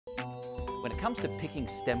When it comes to picking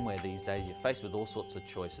stemware these days, you're faced with all sorts of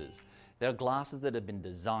choices. There are glasses that have been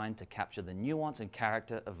designed to capture the nuance and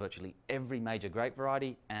character of virtually every major grape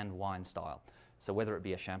variety and wine style. So whether it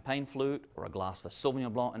be a champagne flute or a glass for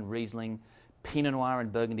Sauvignon Blanc and Riesling, Pinot Noir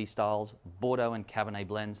and Burgundy styles, Bordeaux and Cabernet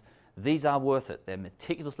blends, these are worth it. They're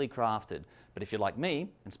meticulously crafted. But if you're like me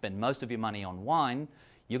and spend most of your money on wine,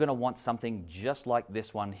 you're going to want something just like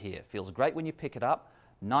this one here. Feels great when you pick it up.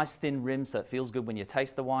 Nice thin rim so it feels good when you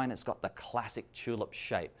taste the wine. It's got the classic tulip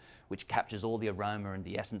shape, which captures all the aroma and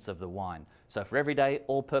the essence of the wine. So for everyday,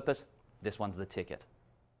 all purpose, this one's the ticket.